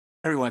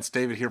Everyone, it's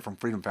David here from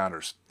Freedom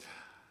Founders.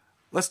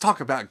 Let's talk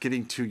about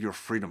getting to your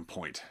freedom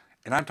point.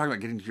 And I'm talking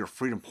about getting to your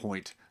freedom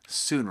point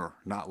sooner,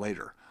 not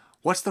later.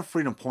 What's the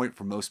freedom point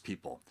for most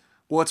people?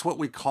 Well, it's what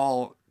we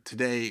call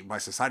today, by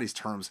society's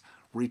terms,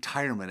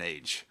 retirement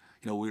age.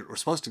 We're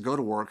supposed to go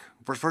to work,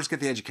 first get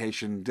the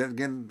education,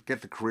 then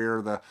get the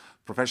career, the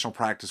professional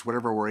practice,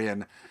 whatever we're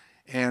in,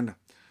 and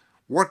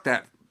work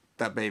that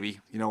baby,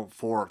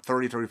 for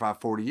 30,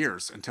 35, 40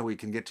 years until we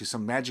can get to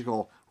some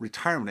magical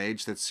retirement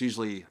age that's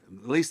usually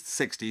at least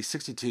 60,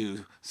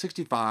 62,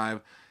 65.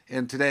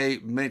 And today,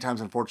 many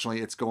times, unfortunately,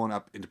 it's going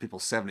up into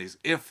people's 70s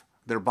if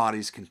their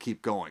bodies can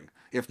keep going.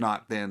 If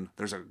not, then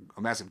there's a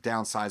massive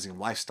downsizing of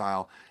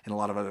lifestyle and a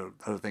lot of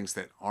other things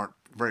that aren't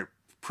very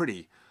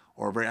pretty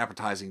or very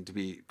appetizing to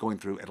be going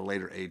through at a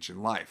later age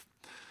in life.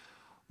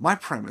 My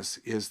premise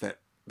is that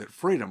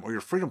freedom, or your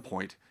freedom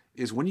point,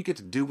 is when you get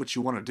to do what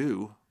you want to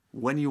do,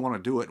 when you want to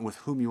do it, and with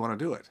whom you want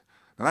to do it.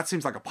 Now that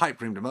seems like a pipe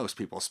dream to most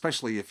people,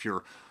 especially if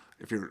you're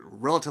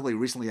relatively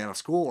recently out of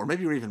school, or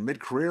maybe you're even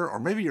mid-career, or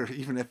maybe you're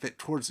even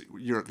towards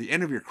the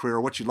end of your career,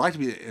 or what you'd like to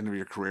be at the end of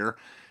your career,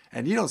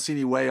 and you don't see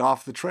any way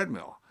off the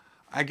treadmill.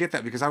 I get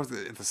that because I was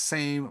at the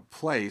same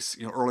place,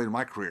 early in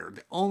my career.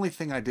 The only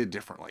thing I did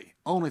differently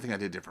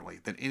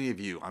than any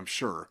of you, I'm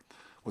sure,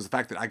 was the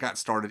fact that I got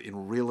started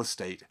in real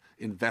estate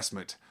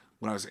investment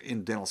when I was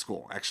in dental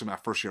school, actually my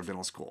first year of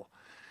dental school.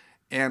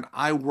 And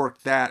I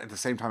worked that at the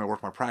same time I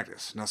worked my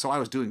practice. Now, so I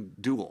was doing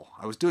dual.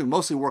 I was doing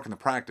mostly work in the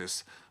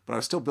practice, but I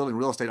was still building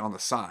real estate on the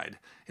side.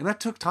 And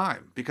that took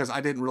time because I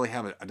didn't really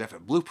have a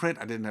definite blueprint.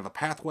 I didn't have a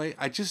pathway.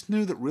 I just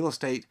knew that real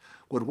estate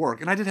would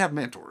work. And I did have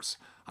mentors.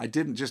 I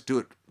didn't just do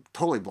it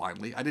totally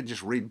blindly. I didn't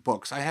just read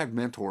books. I had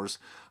mentors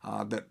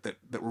that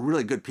were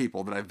really good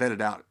people that I vetted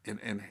out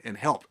and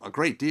helped a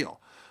great deal.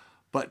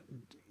 But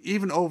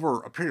even over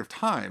a period of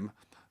time,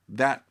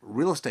 that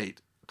real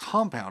estate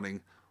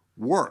compounding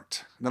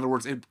worked. In other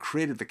words, it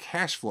created the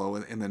cash flow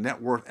and the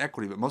net worth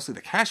equity, but mostly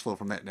the cash flow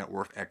from that net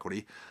worth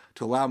equity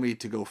to allow me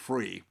to go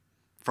free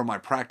from my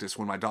practice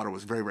when my daughter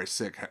was very, very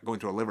sick, going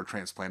through a liver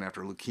transplant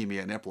after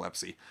leukemia and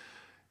epilepsy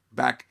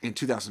back in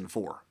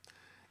 2004.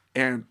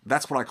 And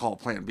that's what I call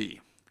Plan B.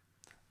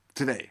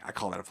 Today, I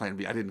call that a Plan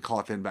B. I didn't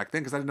call it then back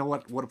then because I didn't know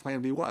what a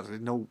Plan B was. I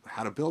didn't know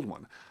how to build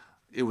one.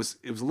 It was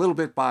a little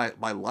bit by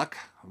luck,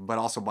 but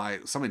also by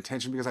some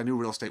intention because I knew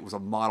real estate was a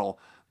model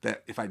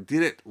that if I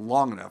did it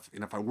long enough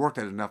and if I worked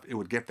at it enough, it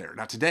would get there.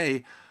 Now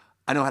today,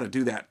 I know how to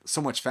do that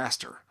so much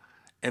faster.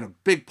 And a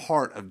big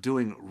part of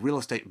doing real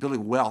estate,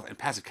 building wealth and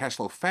passive cash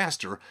flow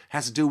faster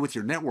has to do with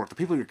your network, the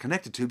people you're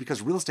connected to,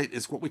 because real estate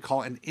is what we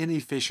call an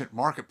inefficient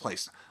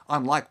marketplace.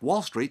 Unlike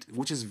Wall Street,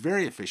 which is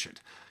very efficient.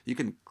 You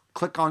can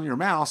click on your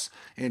mouse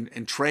and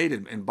trade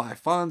and buy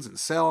funds and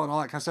sell and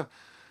all that kind of stuff.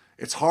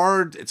 It's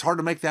hard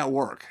to make that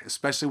work,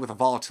 especially with the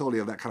volatility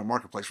of that kind of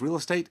marketplace. Real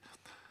estate,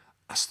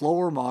 a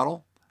slower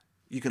model.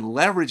 You can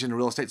leverage into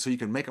real estate so you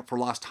can make up for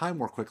lost time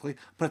more quickly,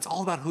 but it's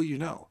all about who you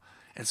know.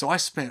 And so I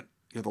spent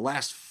the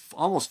last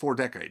almost 4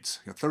 decades,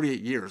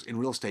 38 years in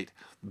real estate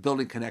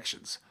building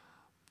connections.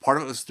 Part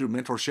of it was through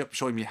mentorship,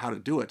 showing me how to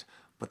do it,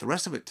 but the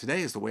rest of it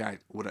today is the way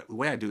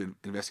I do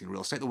investing in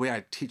real estate. The way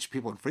I teach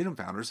people in Freedom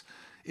Founders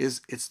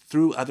is it's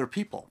through other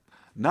people,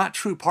 not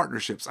true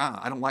partnerships.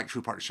 I don't like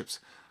true partnerships.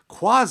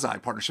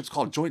 Quasi-partnerships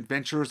called joint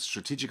ventures,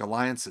 strategic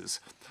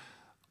alliances.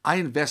 I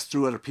invest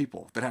through other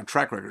people that have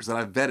track records, that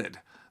I've vetted,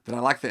 that I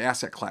like the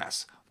asset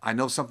class. I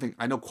know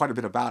quite a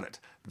bit about it.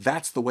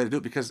 That's the way to do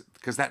it because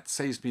that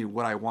saves me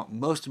what I want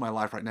most in my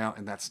life right now,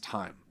 and that's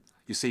time.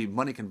 You see,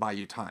 money can buy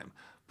you time,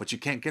 but you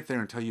can't get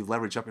there until you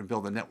leverage up and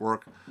build the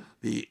network,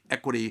 the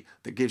equity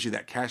that gives you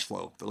that cash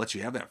flow that lets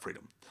you have that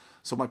freedom.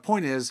 So my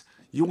point is,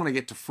 you want to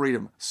get to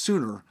freedom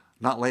sooner,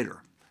 not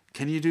later.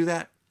 Can you do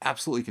that?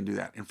 Absolutely can do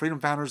that. In Freedom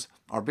Founders,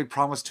 our big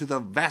promise to the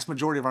vast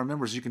majority of our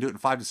members, you can do it in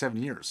 5 to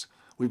 7 years.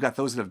 We've got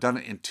those that have done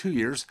it in 2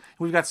 years. And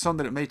we've got some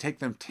that it may take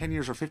them 10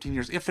 years or 15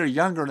 years if they're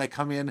younger and they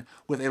come in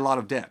with a lot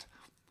of debt.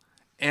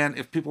 And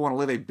if people want to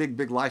live a big,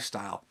 big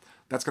lifestyle,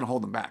 that's going to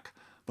hold them back.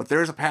 But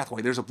there's a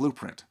pathway. There's a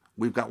blueprint.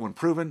 We've got one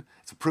proven.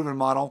 It's a proven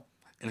model.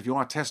 And if you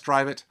want to test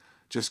drive it,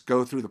 just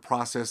go through the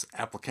process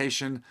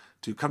application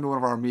to come to one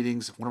of our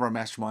meetings, one of our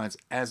masterminds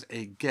as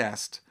a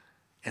guest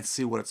and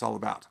see what it's all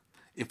about.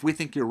 If we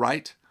think you're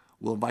right,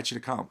 we'll invite you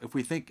to come. If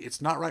we think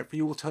it's not right for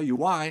you, we'll tell you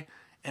why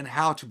and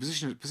how to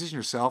position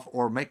yourself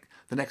or make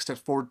the next steps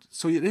forward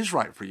so it is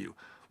right for you.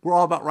 We're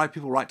all about right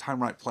people, right time,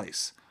 right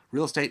place.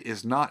 Real estate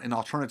is not an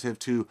alternative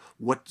to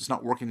what's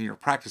not working in your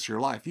practice or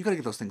your life. You've got to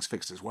get those things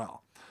fixed as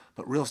well.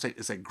 But real estate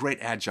is a great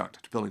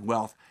adjunct to building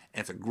wealth,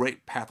 and it's a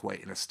great pathway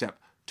and a step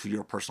to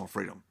your personal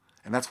freedom.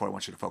 And that's what I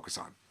want you to focus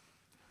on.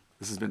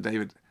 This has been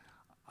David.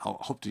 I'll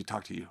hope to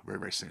talk to you very,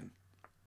 very soon.